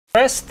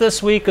Rest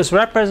this week is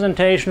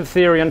representation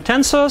theory and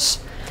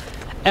tensors,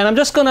 and I'm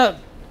just going to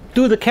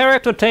do the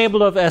character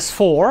table of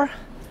S4,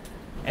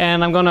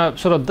 and I'm going to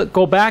sort of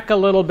go back a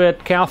little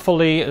bit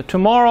carefully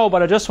tomorrow,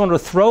 but I just want to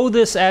throw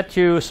this at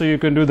you so you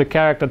can do the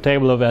character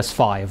table of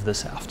S5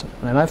 this afternoon.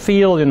 And I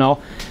feel, you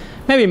know,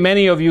 maybe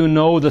many of you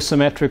know the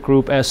symmetric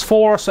group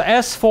S4. So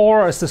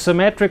S4 is the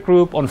symmetric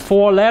group on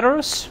 4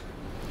 letters.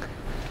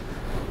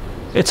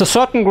 It's a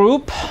certain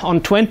group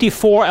on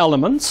 24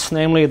 elements,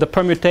 namely the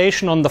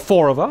permutation on the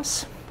 4 of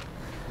us.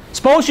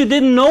 Suppose you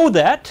didn't know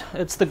that.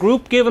 It's the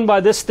group given by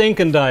this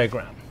Stinken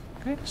diagram.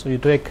 Okay? So you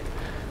take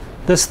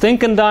this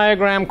Stinken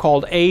diagram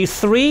called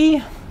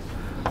A3.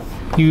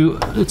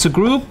 It's a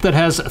group that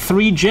has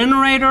 3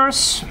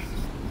 generators.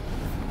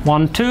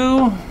 1,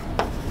 2,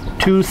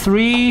 2,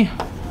 3,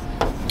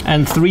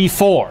 and 3,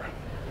 4.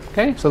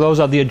 Okay? So those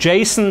are the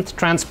adjacent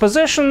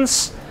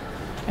transpositions.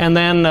 And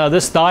then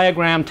this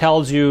diagram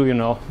tells you, you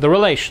know, the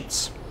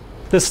relations.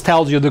 This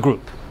tells you the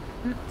group.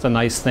 It's a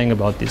nice thing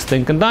about these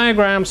Stinken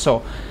diagrams.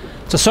 So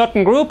it's a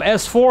certain group.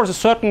 S4 is a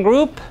certain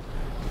group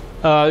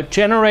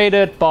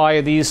generated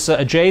by these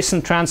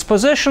adjacent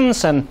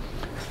transpositions. And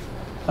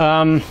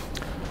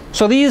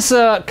so these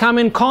come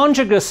in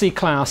conjugacy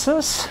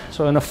classes.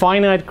 So in a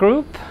finite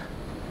group,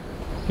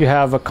 you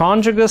have a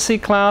conjugacy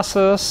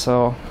classes.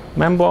 So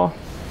remember,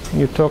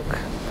 you took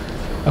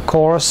a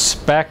course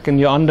back in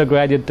your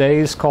undergraduate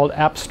days called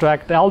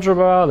abstract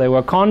algebra. They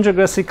were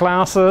conjugacy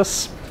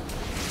classes.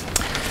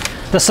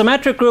 The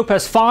symmetric group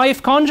has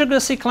 5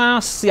 conjugacy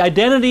classes. The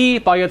identity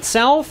by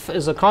itself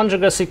is a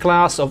conjugacy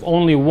class of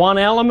only 1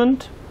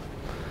 element.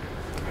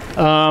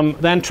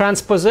 Then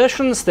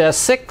transpositions, there are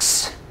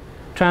 6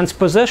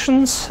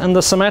 transpositions in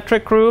the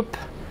symmetric group.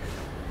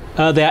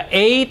 There are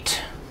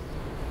 8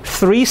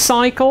 3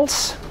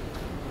 cycles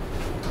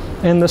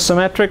in the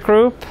symmetric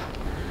group.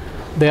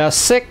 There are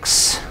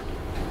 6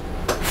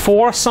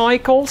 4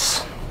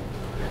 cycles,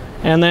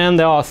 and then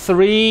there are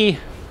 3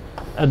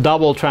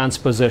 double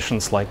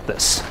transpositions like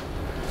this.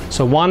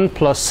 So 1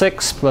 plus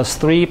 6 plus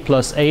 3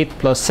 plus 8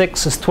 plus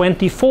 6 is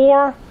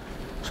 24.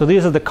 So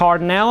these are the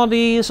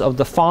cardinalities of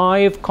the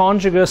 5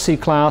 conjugacy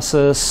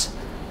classes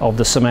of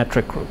the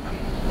symmetric group.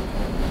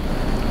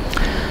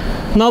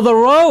 Now the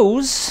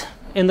rows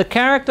in the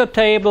character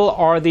table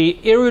are the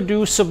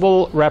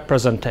irreducible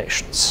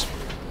representations.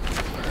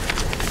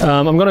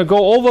 I'm going to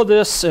go over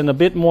this in a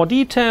bit more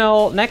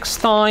detail next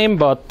time,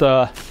 but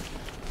the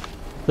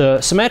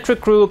symmetric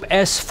group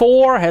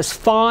S4 has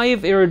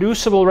 5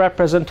 irreducible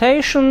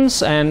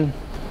representations, and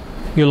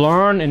you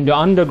learn in your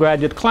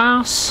undergraduate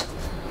class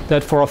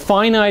that for a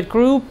finite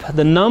group,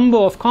 the number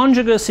of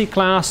conjugacy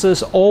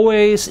classes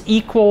always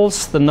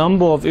equals the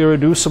number of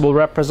irreducible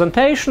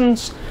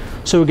representations,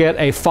 so you get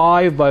a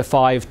 5 by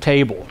 5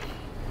 table.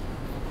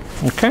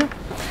 Okay?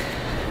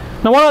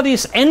 Now, what are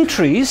these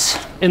entries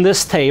in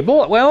this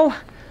table? Well,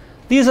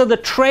 these are the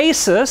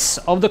traces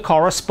of the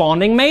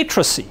corresponding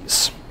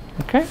matrices.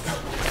 Okay?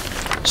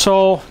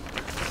 So,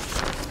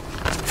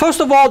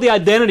 first of all, the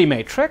identity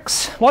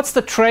matrix. What's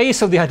the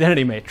trace of the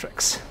identity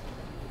matrix?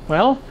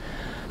 Well,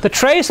 the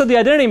trace of the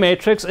identity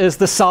matrix is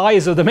the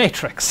size of the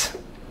matrix.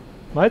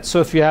 Right? So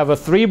if you have a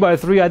 3 by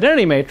 3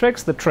 identity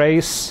matrix, the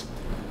trace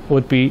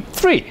would be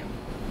 3.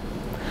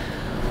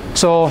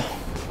 So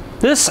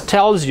this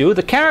tells you,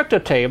 the character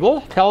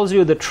table tells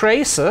you the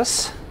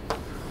traces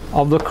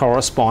of the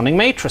corresponding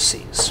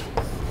matrices.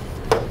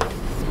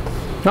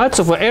 Right,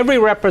 so for every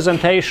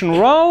representation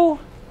row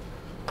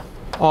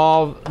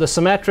of the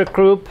symmetric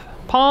group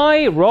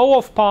pi, row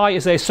of pi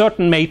is a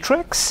certain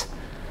matrix.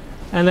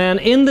 And then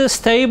in this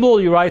table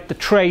you write the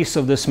trace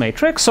of this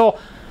matrix. So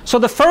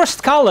the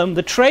first column,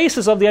 the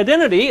traces of the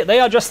identity,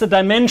 they are just the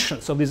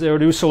dimensions of these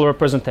irreducible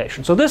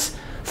representations. So this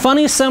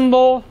funny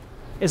symbol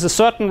is a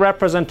certain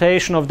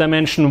representation of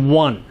dimension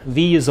 1.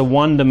 V is a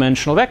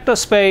 1-dimensional vector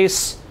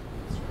space,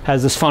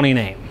 has this funny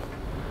name.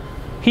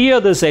 Here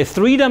there's a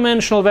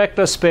 3-dimensional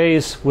vector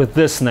space with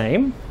this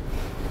name,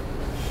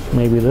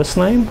 maybe this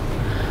name.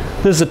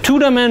 There's a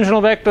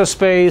 2-dimensional vector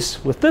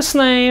space with this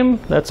name,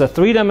 that's a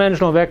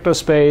 3-dimensional vector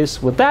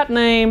space with that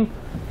name,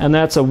 and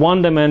that's a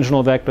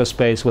 1-dimensional vector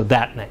space with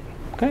that name.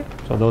 Okay?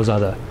 So those are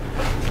the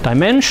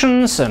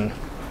dimensions, and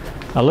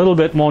a little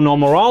bit more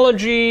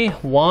numerology.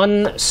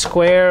 1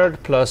 squared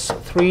plus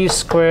 3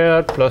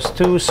 squared plus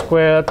 2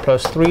 squared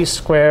plus 3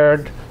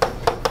 squared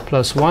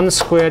plus 1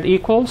 squared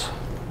equals?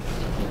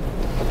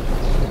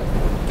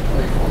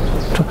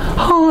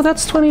 Oh,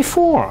 that's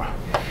 24.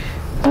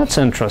 That's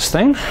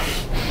interesting.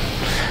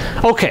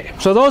 Okay,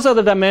 so those are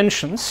the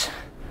dimensions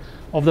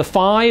of the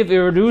 5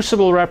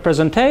 irreducible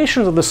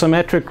representations of the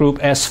symmetric group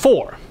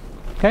S4.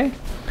 Okay?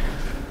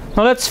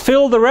 Now let's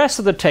fill the rest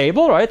of the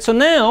table, right? So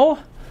now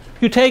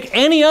you take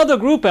any other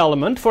group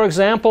element, for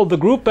example, the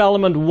group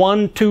element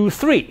 1, 2,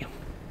 3.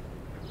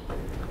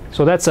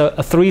 So that's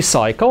a 3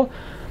 cycle.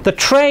 The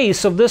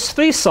trace of this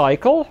 3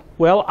 cycle,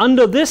 well,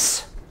 under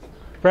this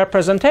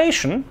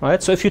representation,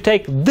 right? So if you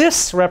take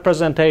this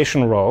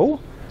representation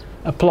row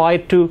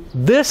applied to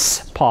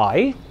this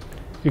pi,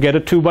 you get a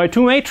 2 by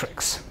 2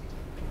 matrix.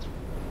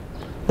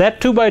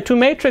 that 2 by 2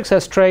 matrix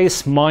has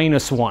trace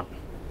 -1.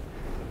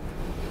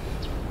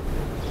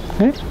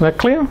 Okay, is that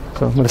clear?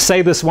 So I'm going to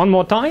say this one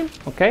more time.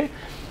 Okay,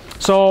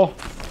 so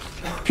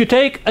if you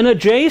take an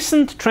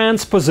adjacent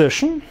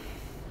transposition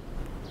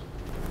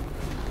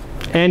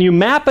and you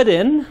map it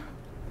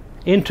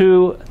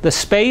into the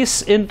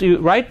space,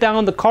 write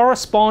down the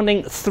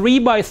corresponding 3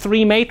 by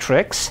 3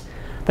 matrix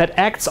that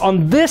acts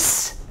on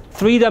this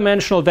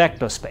 3-dimensional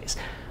vector space.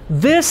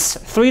 This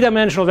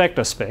 3-dimensional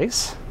vector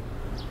space,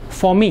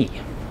 for me,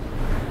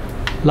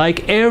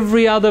 like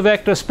every other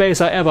vector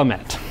space I ever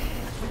met,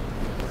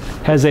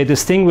 has a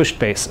distinguished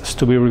basis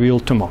to be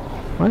revealed tomorrow.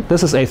 Right?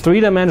 This is a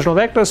 3-dimensional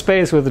vector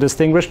space with a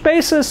distinguished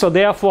basis, so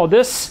therefore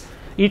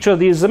each of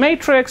these is a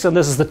matrix, and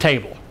this is the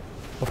table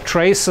of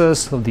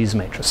traces of these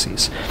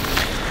matrices.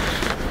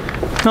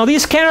 Now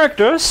these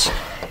characters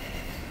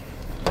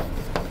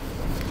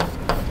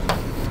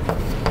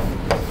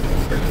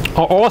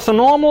are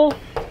orthonormal,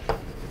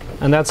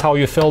 and that's how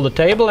you fill the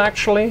table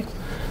actually.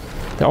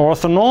 They're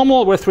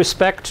orthonormal with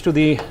respect to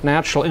the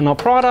natural inner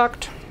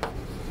product.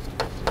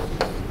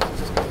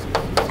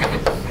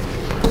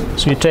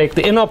 So you take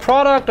the inner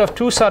product of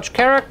two such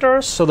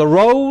characters, so the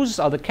rows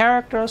are the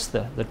characters,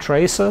 the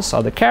traces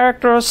are the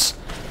characters,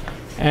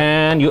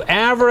 and you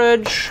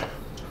average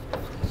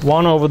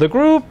 1 over the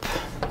group,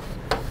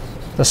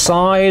 the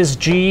size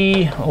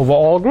G over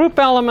all group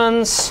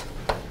elements,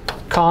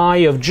 chi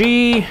of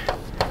G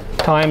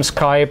times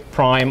chi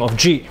prime of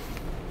G.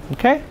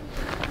 Okay?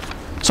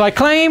 So I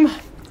claim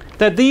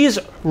that these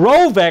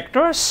row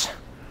vectors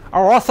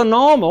are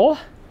orthonormal.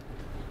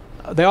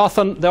 They're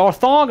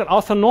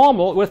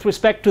orthonormal with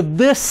respect to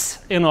this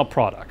inner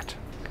product.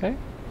 Okay?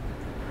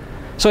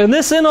 So in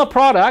this inner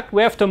product,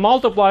 we have to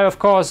multiply, of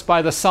course,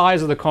 by the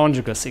size of the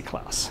conjugacy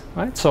class.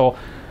 Right? So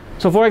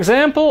for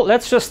example,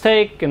 let's just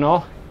take,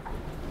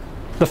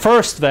 the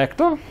first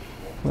vector.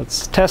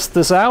 Let's test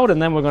this out,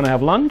 and then we're going to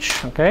have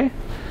lunch. Okay?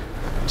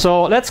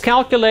 So let's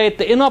calculate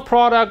the inner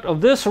product of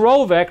this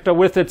row vector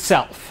with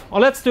itself. Or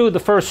let's do the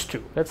first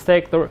two. Let's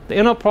take the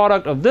inner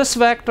product of this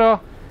vector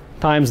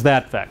times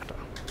that vector.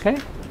 Okay?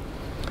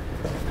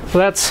 So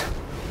that's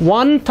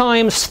 1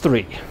 times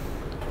 3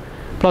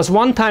 plus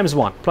 1 times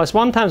 1 plus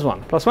 1 times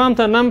 1 plus 1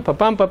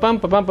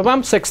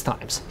 times 6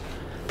 times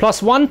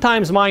plus 1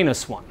 times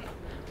 -1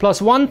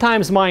 plus 1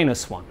 times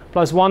 -1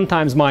 plus 1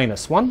 times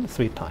 -1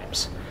 3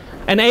 times,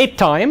 and 8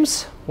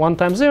 times 1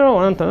 times 0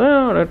 1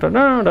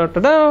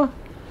 times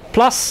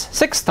plus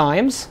 6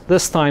 times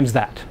this times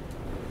that.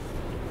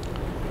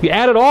 You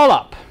add it all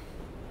up,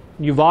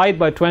 you divide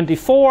by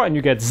 24, and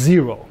you get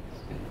 0.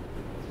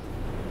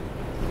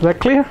 Is that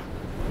clear?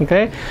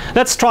 Okay.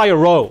 Let's try a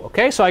row.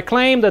 Okay. So I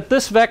claim that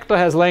this vector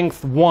has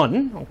length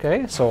 1.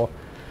 Okay. So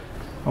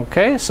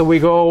we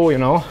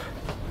go,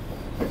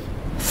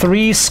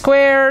 3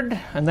 squared,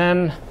 and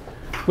then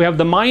we have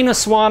the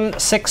 -1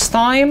 6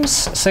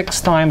 times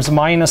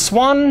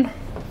 -1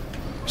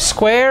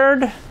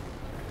 squared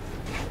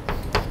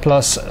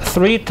plus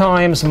 3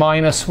 times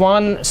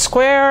 -1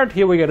 squared.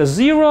 Here we get a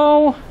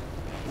 0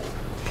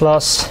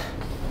 plus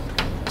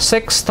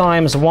 6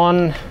 times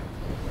 1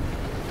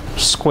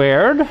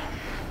 squared. I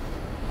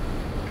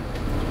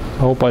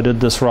hope I did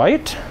this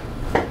right.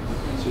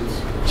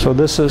 So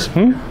this is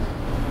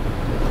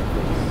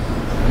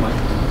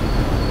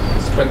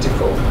It's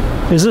 24.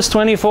 Is this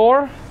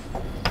 24?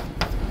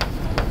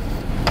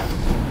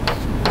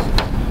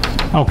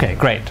 Okay,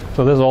 great.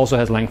 So this also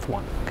has length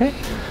 1. Okay,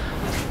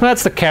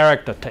 that's the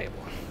character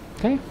table.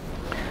 Okay,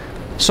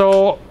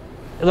 so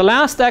the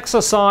last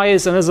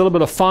exercise, and there's a little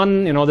bit of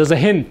fun. There's a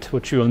hint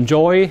which you'll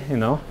enjoy.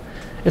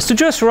 Is to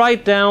just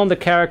write down the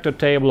character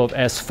table of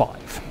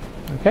S5.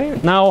 Okay?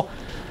 Now,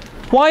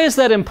 why is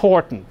that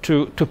important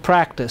to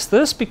practice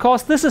this?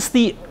 Because this is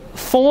the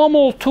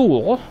formal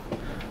tool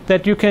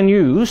that you can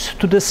use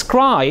to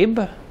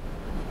describe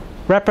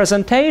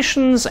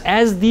representations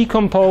as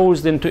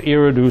decomposed into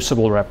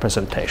irreducible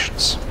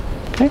representations.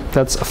 Okay?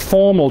 That's a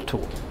formal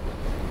tool.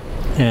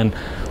 And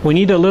we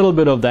need a little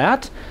bit of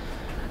that.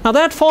 Now,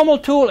 that formal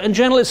tool in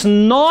general is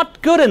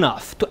not good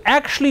enough to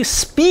actually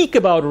speak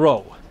about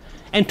rho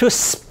and to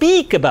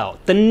speak about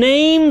the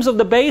names of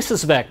the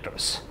basis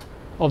vectors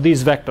of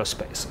these vector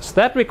spaces.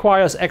 That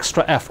requires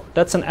extra effort.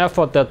 That's an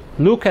effort that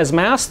Luke has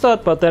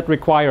mastered, but that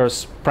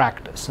requires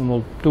practice, and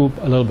we'll do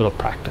a little bit of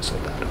practice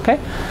with that. Okay?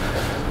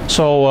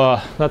 So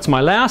that's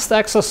my last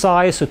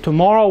exercise. So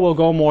tomorrow we'll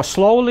go more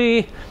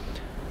slowly.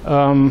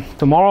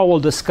 Tomorrow we'll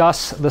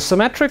discuss the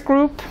symmetric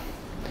group.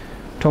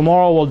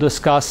 Tomorrow we'll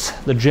discuss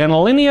the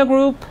general linear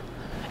group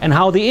and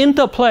how the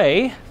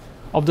interplay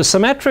of the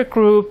symmetric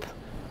group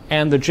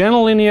and the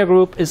general linear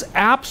group is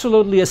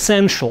absolutely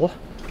essential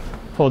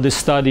for the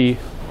study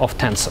of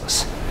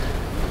tensors.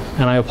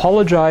 And I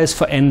apologize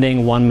for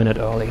ending 1 minute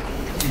early.